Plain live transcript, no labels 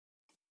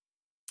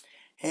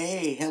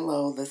Hey,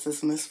 hello, this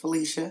is Miss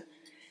Felicia,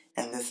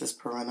 and this is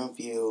Parental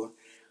View.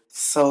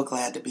 So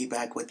glad to be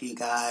back with you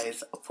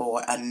guys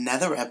for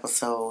another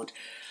episode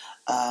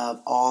of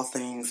All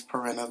Things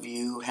Parental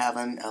View,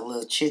 having a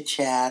little chit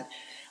chat,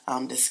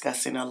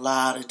 discussing a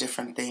lot of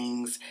different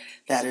things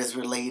that is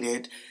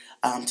related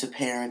to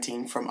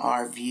parenting from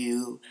our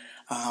view,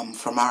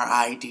 from our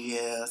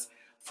ideas,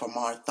 from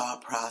our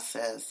thought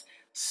process.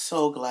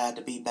 So glad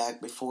to be back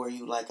before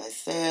you, like I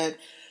said.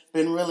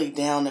 Been really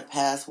down the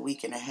past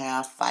week and a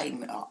half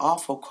fighting an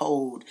awful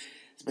cold.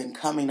 It's been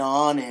coming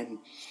on and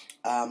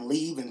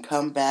leave and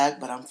come back,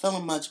 but I'm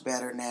feeling much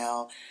better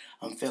now.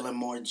 I'm feeling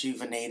more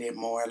rejuvenated,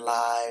 more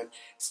alive.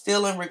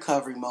 Still in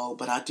recovery mode,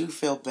 but I do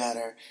feel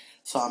better.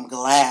 So I'm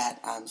glad.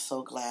 I'm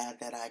so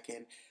glad that I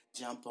can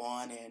jump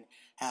on and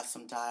have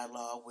some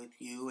dialogue with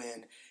you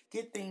and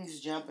get things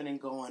jumping and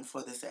going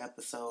for this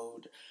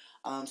episode.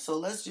 So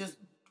let's just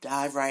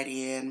dive right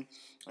in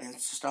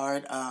and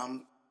start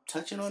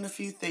touching on a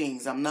few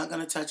things. I'm not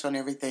going to touch on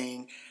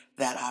everything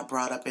that I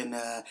brought up in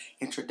the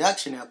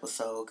introduction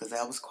episode because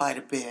that was quite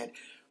a bit.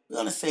 We're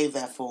going to save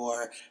that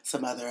for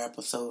some other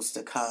episodes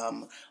to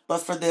come. But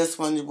for this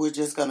one, we're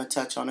just going to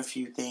touch on a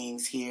few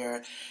things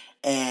here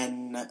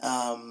and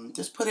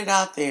just put it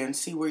out there and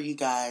see where you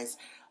guys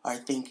are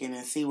thinking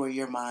and see where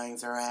your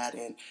minds are at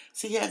and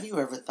see, have you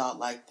ever thought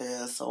like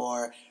this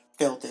or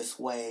felt this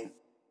way?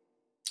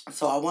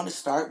 So I want to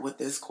start with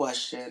this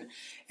question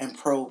and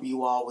probe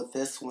you all with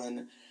this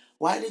one.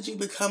 Why did you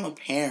become a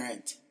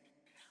parent?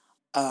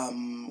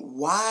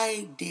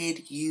 Why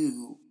did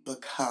you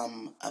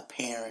become a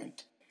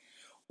parent?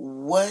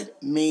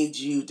 What made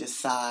you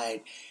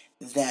decide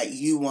that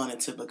you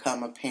wanted to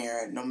become a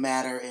parent, no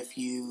matter if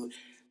you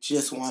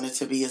just wanted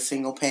to be a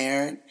single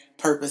parent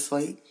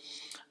purposely,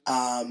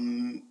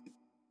 um,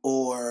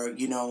 or,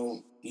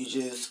 you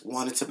just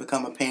wanted to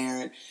become a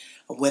parent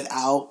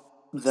without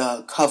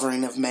the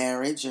covering of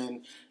marriage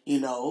and, you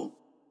know,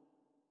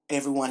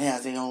 everyone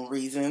has their own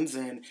reasons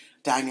and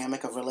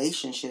dynamic of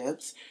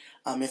relationships.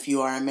 If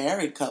you are a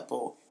married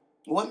couple,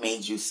 what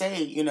made you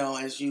say,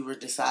 as you were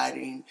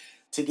deciding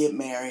to get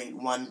married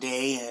one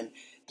day and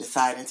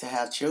deciding to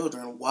have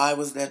children, why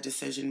was that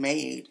decision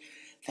made?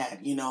 That,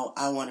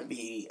 I want to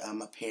be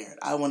a parent.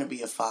 I want to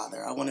be a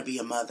father. I want to be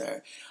a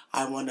mother.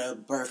 I want to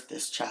birth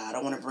this child.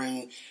 I want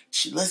to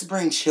let's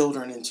bring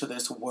children into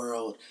this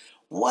world.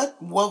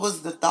 What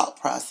was the thought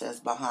process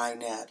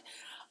behind that?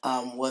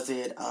 Was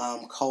it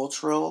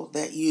cultural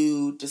that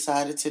you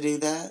decided to do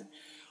that?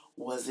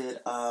 Was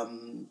it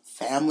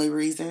family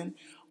reason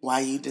why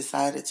you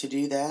decided to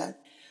do that?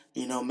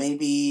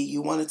 Maybe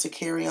you wanted to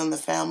carry on the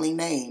family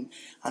name.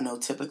 I know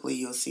typically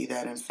you'll see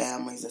that in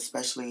families,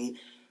 especially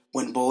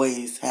when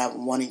boys have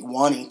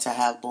wanting to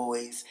have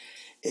boys,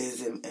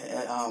 is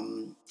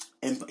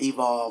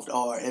evolved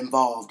or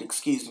involved,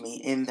 excuse me,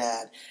 in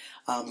that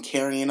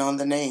carrying on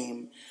the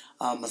name.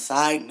 A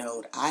side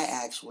note, I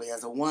actually,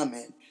 as a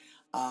woman,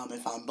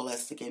 if I'm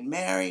blessed to get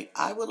married,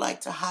 I would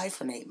like to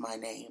hyphenate my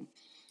name.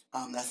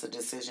 That's a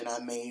decision I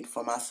made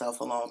for myself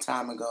a long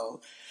time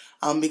ago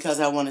because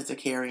I wanted to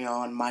carry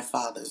on my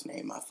father's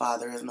name. My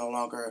father is no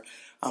longer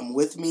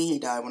with me. He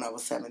died when I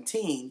was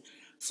 17.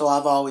 So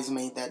I've always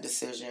made that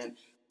decision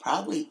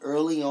probably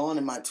early on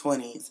in my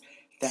 20s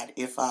that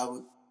if I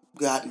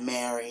got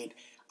married,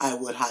 I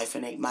would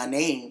hyphenate my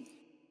name,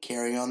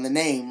 carry on the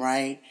name,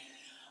 right?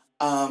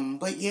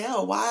 But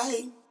yeah,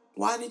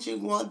 why did you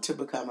want to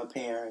become a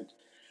parent?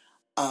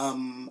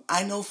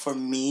 I know for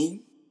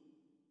me,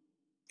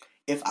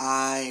 if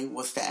I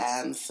was to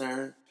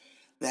answer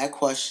that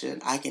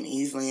question, I can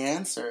easily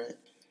answer it.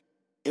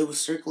 It was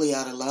strictly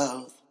out of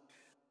love.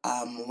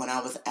 When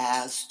I was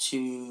asked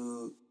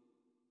to,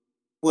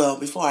 well,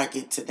 before I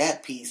get to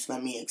that piece,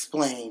 let me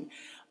explain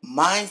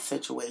my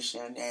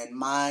situation and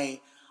my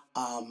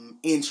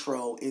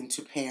intro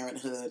into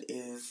parenthood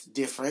is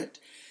different.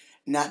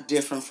 Not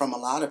different from a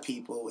lot of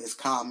people, it's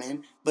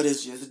common, but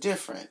it's just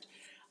different.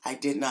 I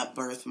did not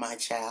birth my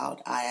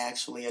child. I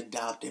actually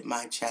adopted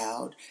my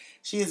child.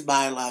 She is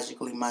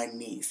biologically my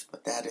niece,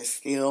 but that is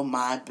still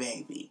my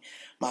baby,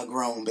 my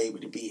grown baby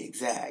to be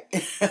exact.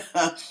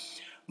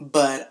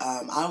 But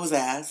I was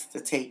asked to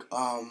take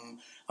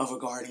over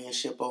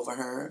guardianship over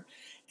her,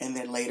 and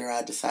then later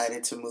I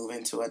decided to move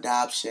into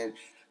adoption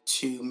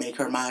to make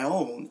her my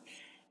own.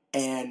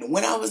 And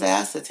when I was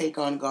asked to take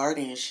on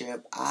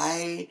guardianship,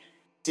 I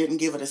didn't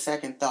give it a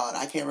second thought.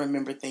 I can't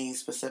remember things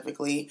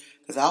specifically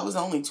because I was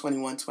only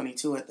 21,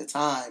 22 at the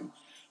time.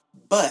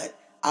 But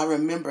I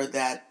remember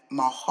that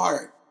my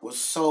heart was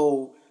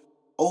so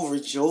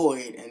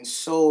overjoyed and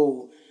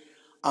so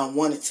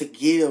wanted to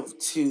give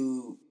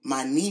to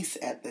my niece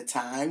at the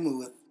time, who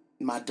was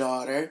my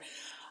daughter,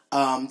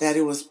 that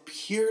it was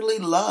purely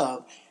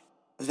love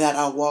that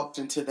I walked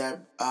into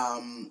that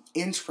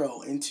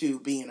intro into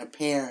being a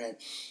parent.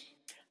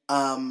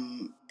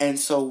 And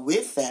so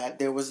with that,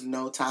 there was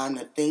no time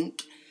to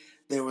think.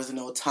 There was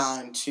no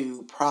time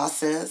to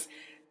process.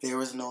 There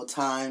was no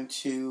time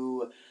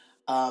to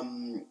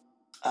um,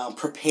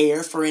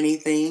 prepare for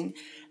anything.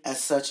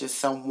 as such as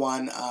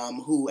someone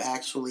who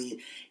actually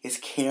is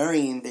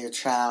carrying their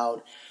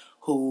child,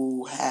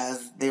 who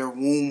has their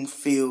womb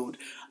filled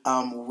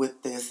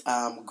with this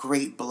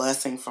great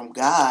blessing from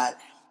God.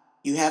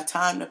 You have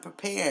time to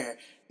prepare.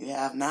 You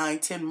have 9,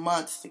 10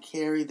 months to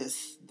carry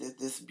this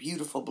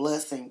beautiful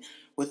blessing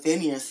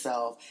within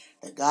yourself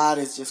that God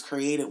has just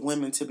created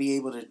women to be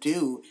able to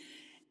do.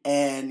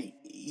 And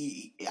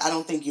I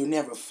don't think you're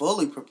never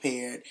fully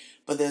prepared,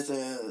 but there's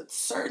a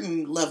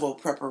certain level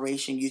of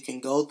preparation you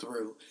can go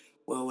through.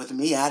 Well, with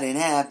me, I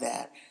didn't have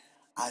that.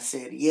 I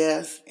said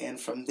yes, and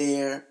from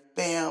there,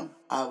 bam,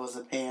 I was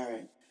a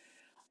parent.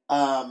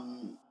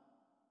 Um,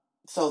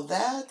 so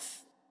that's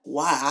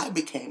why I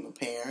became a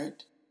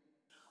parent.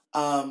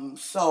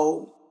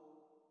 So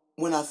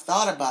when I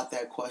thought about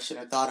that question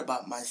and thought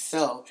about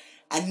myself,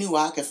 I knew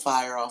I could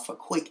fire off a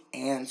quick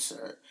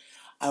answer.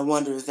 I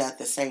wonder, is that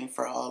the same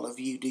for all of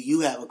you? Do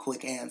you have a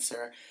quick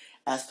answer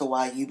as to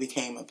why you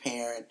became a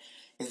parent?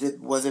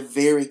 Was it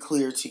very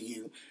clear to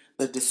you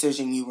the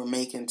decision you were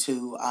making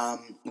to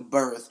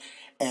birth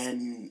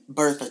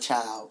a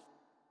child?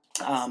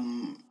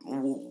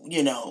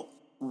 You know,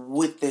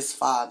 with this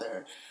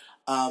father,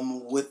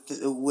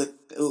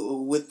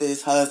 with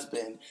this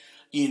husband,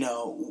 you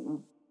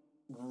know,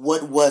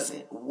 what was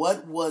it?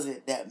 What was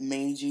it that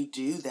made you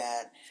do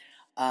that?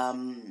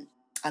 Um,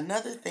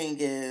 Another thing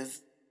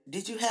is,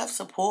 did you have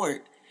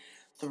support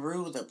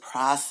through the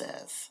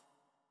process?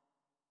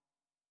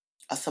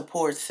 A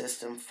support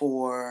system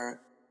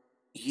for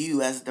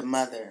you as the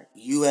mother,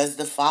 you as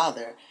the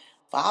father.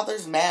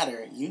 Fathers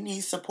matter. You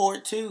need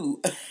support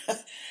too.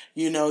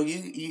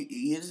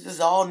 This is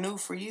all new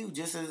for you,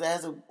 just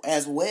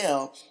as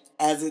well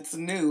as it's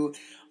new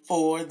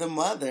for the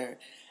mother.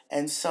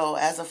 And so,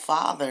 as a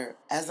father,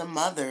 as a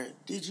mother,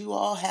 did you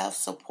all have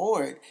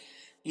support?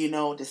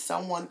 Did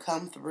someone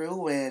come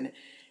through and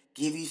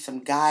give you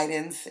some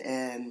guidance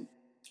and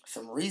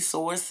some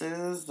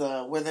resources,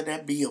 whether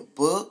that be a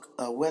book,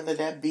 whether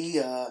that be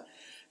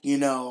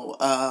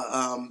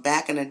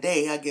back in the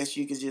day, I guess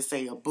you could just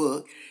say a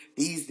book.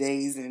 These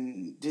days,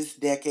 in this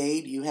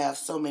decade, you have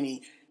so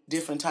many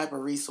different type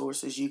of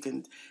resources you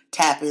can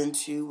tap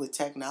into with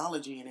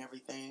technology and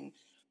everything.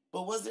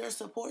 But was there a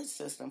support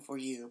system for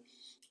you?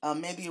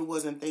 Maybe it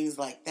wasn't things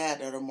like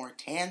that are more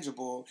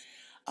tangible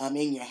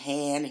in your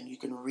hand and you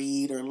can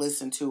read or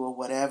listen to or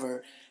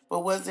whatever.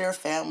 But was there a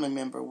family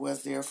member?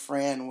 Was there a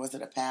friend? Was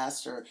it a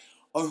pastor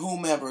or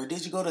whomever?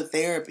 Did you go to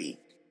therapy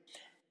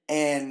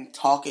and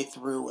talk it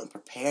through and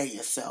prepare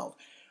yourself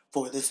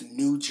for this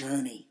new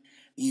journey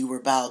you were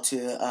about to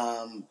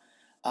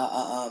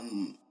that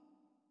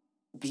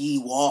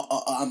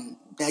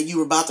you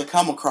were about to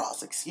come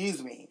across?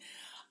 Excuse me.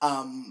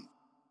 Um,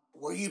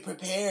 were you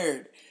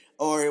prepared,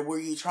 or were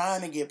you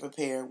trying to get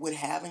prepared with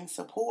having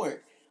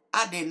support?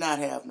 I did not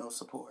have no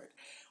support.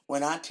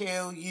 When I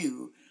tell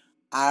you,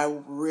 I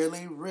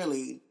really,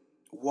 really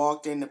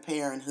walked into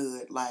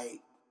parenthood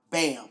like,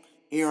 bam,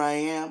 here I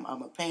am.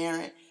 I'm a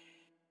parent.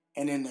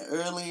 And in the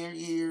earlier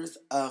years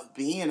of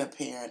being a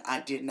parent,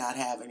 I did not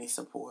have any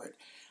support.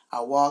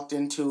 I walked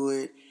into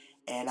it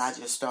and I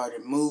just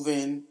started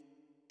moving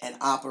and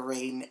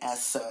operating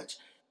as such,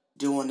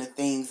 doing the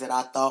things that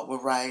I thought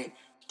were right,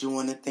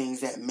 doing the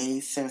things that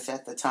made sense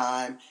at the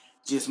time,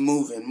 just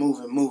moving,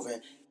 moving, moving.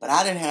 But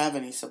I didn't have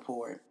any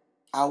support.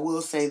 I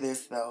will say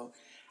this though,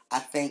 I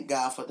thank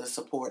God for the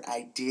support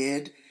I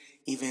did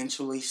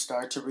eventually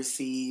start to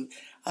receive.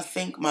 I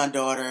think my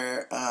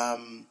daughter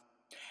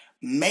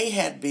may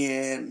have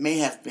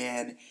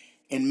been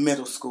in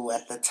middle school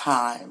at the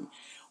time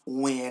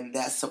when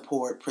that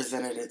support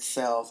presented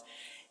itself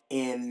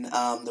in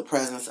the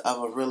presence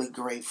of a really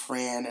great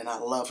friend, and I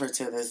love her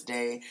to this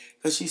day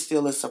because she's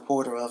still a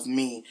supporter of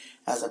me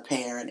as a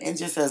parent and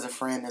just as a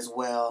friend as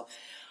well.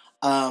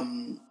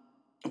 Um,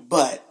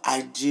 but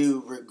I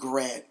do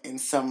regret, in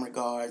some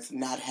regards,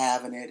 not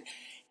having it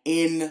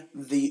in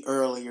the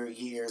earlier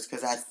years,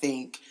 because I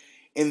think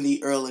in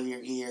the earlier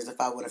years, if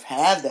I would have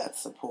had that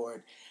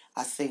support,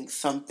 I think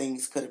some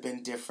things could have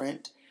been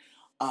different.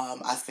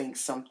 I think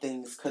some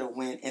things could have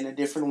went in a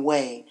different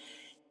way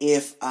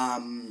if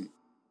I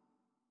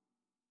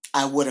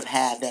would have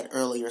had that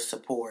earlier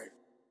support.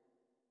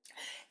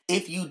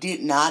 If you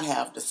did not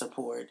have the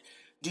support,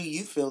 do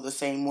you feel the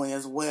same way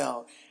as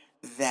well,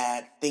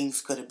 that things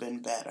could have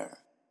been better?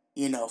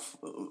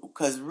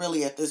 Because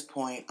really at this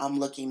point, I'm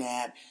looking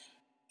at,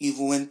 you've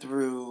went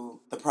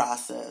through the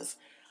process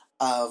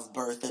of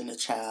birthing the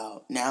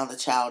child. Now the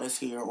child is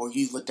here, or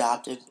you've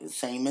adopted, the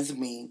same as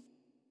me,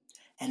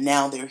 and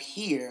now they're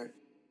here.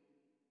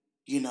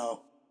 You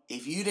know,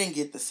 if you didn't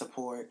get the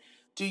support,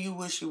 do you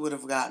wish you would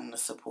have gotten the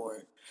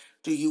support?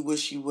 Do you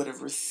wish you would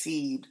have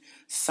received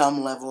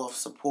some level of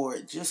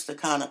support just to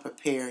kind of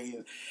prepare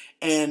you?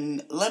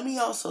 And let me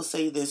also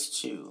say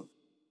this too.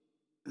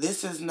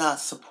 This is not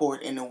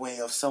support in a way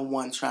of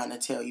someone trying to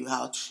tell you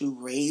how to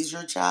raise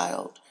your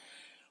child,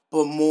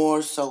 but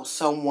more so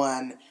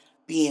someone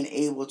being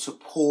able to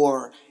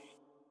pour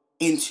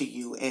into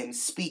you and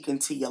speak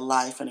into your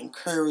life and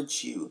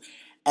encourage you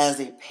as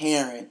a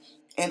parent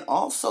and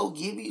also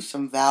give you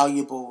some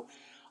valuable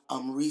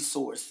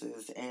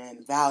resources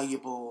and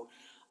valuable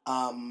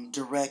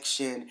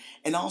direction,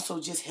 and also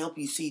just help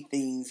you see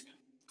things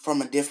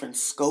from a different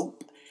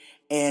scope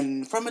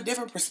and from a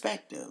different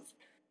perspective.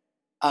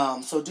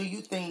 So do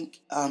you think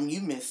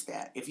you missed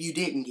that? If you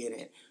didn't get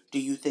it, do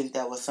you think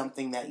that was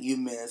something that you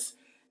missed?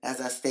 As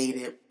I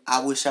stated,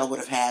 I wish I would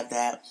have had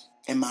that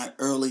in my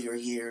earlier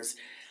years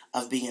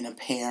of being a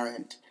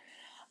parent.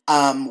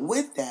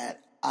 With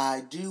that,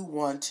 I do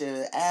want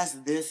to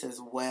ask this as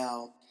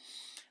well.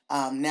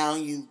 Now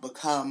you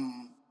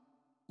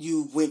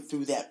went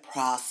through that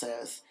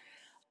process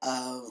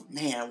of,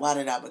 man, why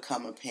did I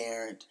become a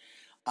parent?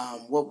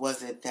 What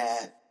was it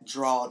that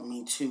drawed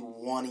me to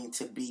wanting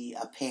to be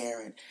a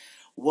parent?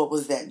 What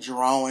was that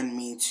drawing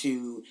me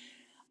to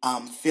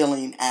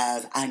feeling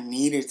as I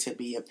needed to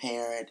be a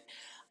parent?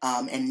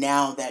 And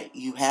now that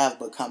you have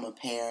become a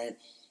parent,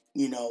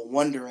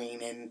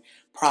 wondering and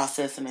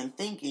processing and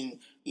thinking,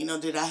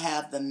 did I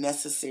have the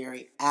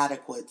necessary,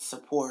 adequate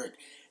support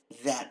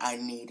that I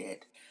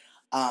needed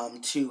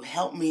to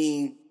help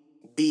me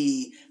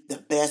be the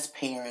best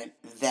parent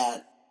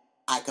that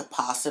I could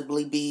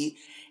possibly be?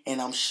 And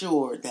I'm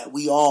sure that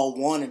we all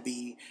want to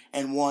be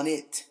and want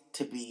it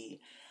to be.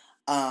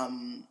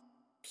 Um,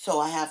 so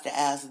I have to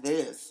ask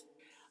this.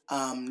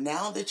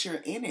 Now that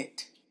you're in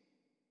it,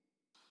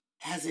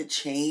 has it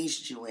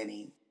changed you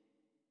any?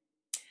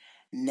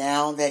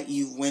 Now that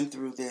you've went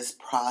through this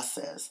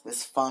process,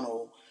 this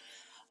funnel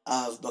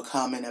of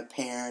becoming a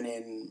parent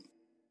and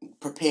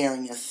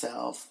preparing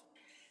yourself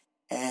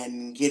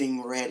and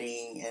getting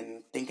ready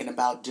and thinking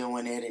about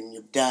doing it, and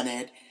you've done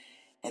it,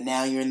 and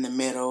now you're in the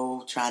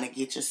middle trying to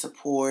get your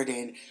support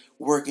and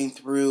working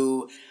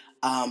through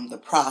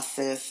the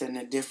process and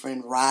the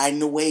different riding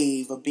the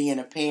wave of being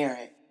a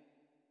parent.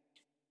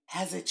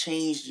 Has it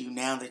changed you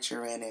now that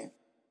you're in it?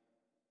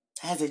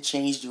 Has it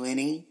changed you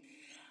any?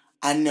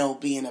 I know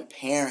being a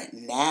parent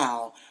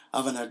now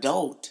of an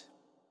adult,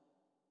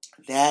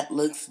 that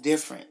looks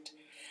different.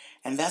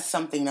 And that's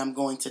something I'm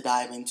going to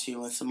dive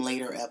into in some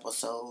later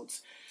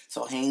episodes.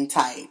 So hang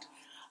tight.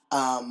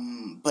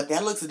 But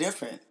that looks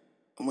different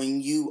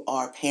when you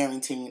are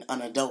parenting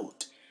an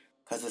adult,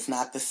 because it's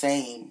not the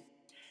same.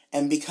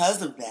 And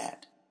because of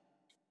that,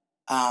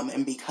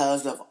 and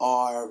because of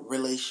our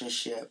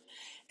relationship,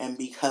 and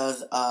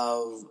because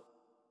of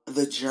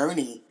the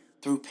journey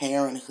through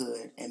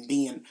parenthood and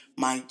being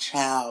my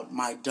child,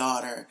 my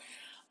daughter's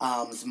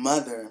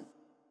mother,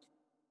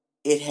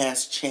 it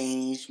has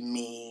changed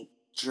me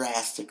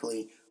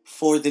drastically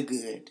for the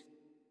good.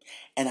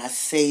 And I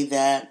say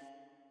that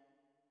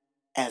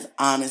as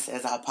honest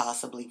as I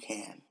possibly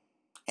can.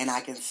 And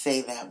I can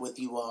say that with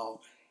you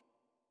all,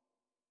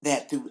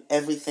 that through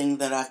everything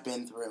that I've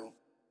been through,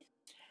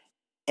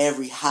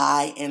 every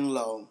high and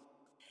low,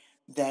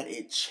 that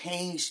it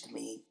changed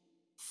me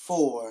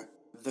for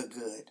the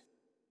good.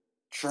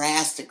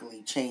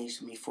 Drastically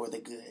changed me for the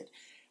good.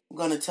 I'm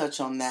going to touch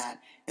on that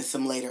in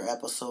some later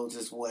episodes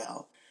as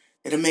well.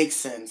 It'll make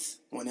sense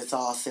when it's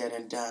all said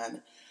and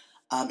done.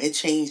 It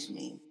changed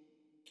me.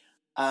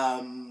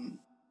 Um,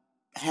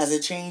 has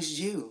it changed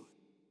you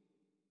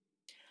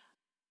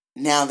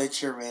now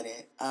that you're in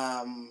it?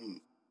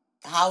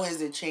 How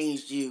has it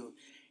changed you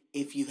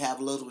if you have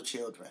little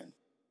children?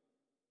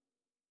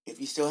 If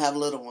you still have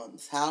little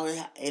ones, how?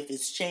 If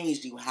it's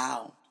changed you,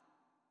 how?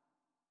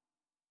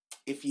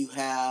 If you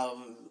have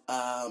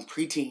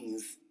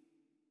preteens,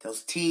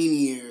 those teen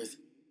years,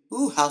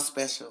 ooh, how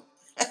special.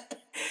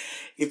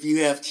 If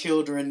you have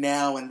children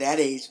now in that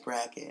age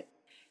bracket,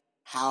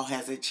 how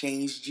has it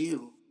changed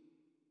you?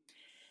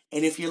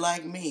 And if you're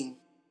like me,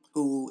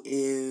 who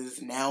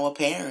is now a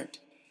parent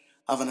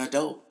of an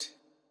adult,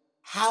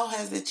 how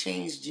has it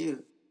changed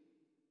you?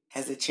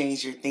 Has it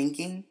changed your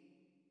thinking?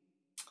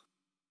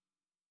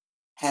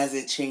 Has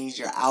it changed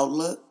your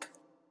outlook?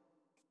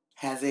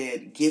 Has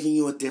it given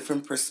you a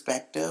different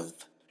perspective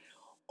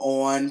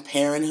on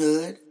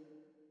parenthood?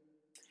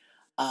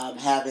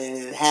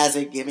 Has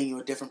it given you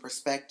a different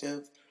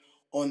perspective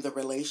on the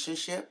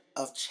relationship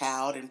of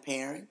child and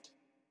parent?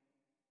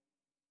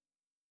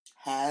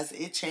 Has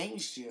it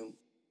changed you?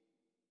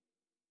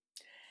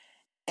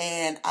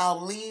 And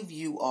I'll leave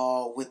you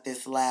all with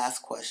this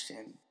last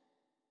question.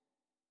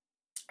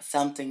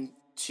 Something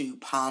to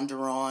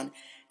ponder on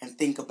and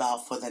think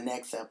about for the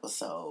next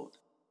episode.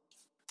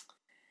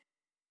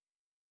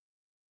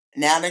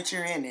 Now that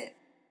you're in it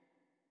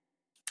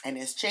and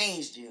it's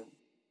changed you,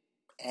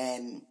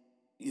 and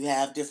you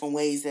have different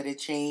ways that it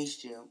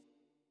changed you,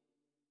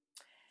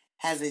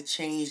 has it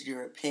changed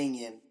your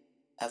opinion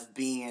of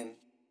being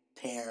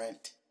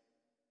parent?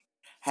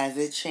 Has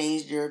it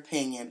changed your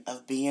opinion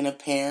of being a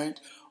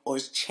parent, or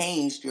has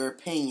changed your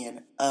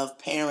opinion of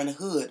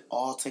parenthood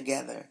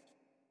altogether?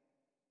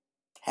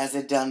 Has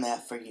it done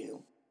that for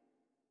you?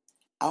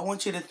 I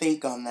want you to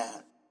think on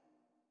that.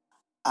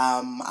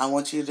 I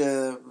want you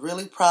to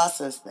really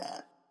process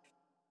that.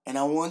 And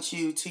I want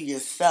you to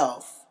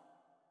yourself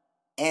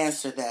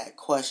answer that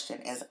question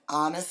as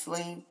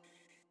honestly,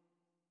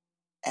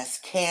 as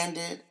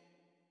candid,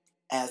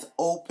 as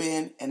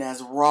open and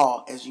as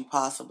raw as you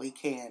possibly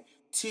can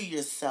to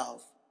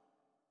yourself,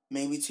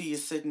 maybe to your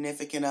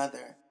significant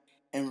other,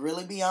 and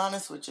really be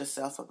honest with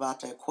yourself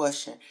about that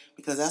question,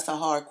 because that's a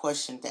hard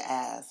question to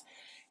ask.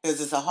 Because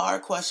it's a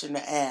hard question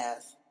to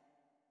ask,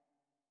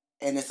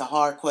 and it's a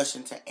hard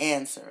question to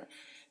answer,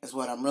 is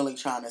what I'm really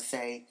trying to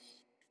say,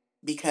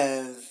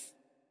 because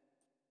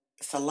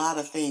it's a lot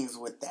of things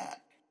with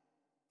that.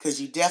 Because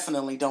you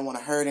definitely don't want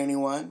to hurt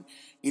anyone.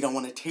 You don't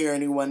want to tear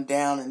anyone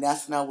down, and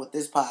that's not what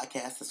this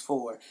podcast is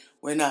for.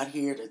 We're not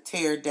here to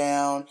tear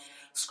down,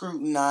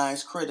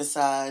 scrutinize,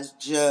 criticize,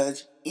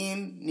 judge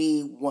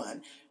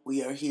anyone.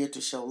 We are here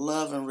to show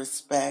love and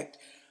respect,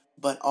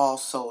 but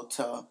also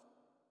to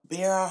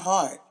bare our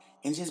heart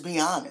and just be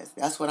honest.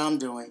 That's what I'm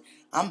doing.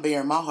 I'm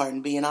baring my heart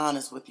and being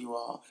honest with you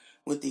all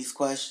with these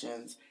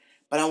questions.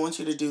 But I want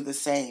you to do the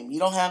same. You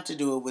don't have to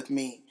do it with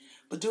me,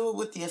 but do it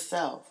with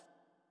yourself.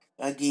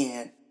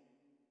 Again,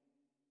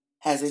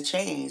 has it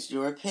changed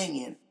your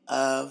opinion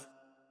of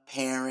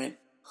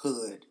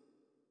parenthood?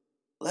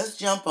 Let's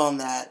jump on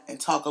that and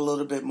talk a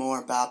little bit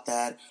more about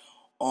that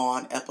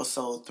on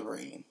episode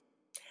 3.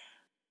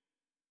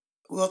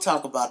 We'll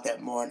talk about that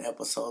more in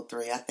episode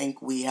 3. I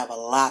think we have a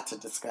lot to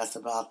discuss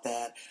about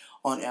that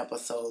on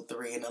episode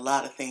 3, and a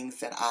lot of things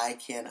that I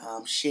can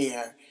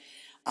share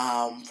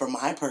from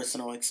my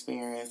personal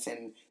experience,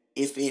 and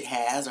if it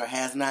has or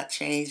has not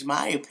changed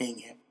my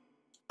opinion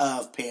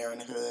of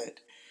parenthood.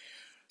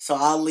 So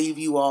I'll leave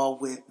you all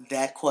with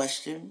that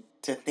question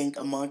to think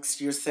amongst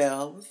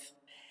yourselves.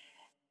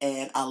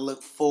 And I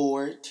look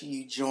forward to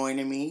you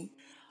joining me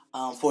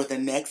for the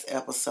next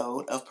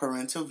episode of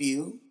Parental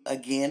View.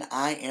 Again,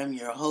 I am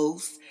your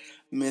host,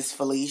 Miss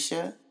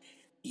Felicia.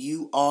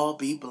 You all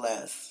be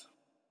blessed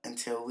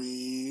until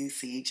we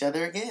see each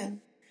other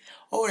again,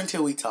 or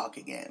until we talk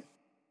again.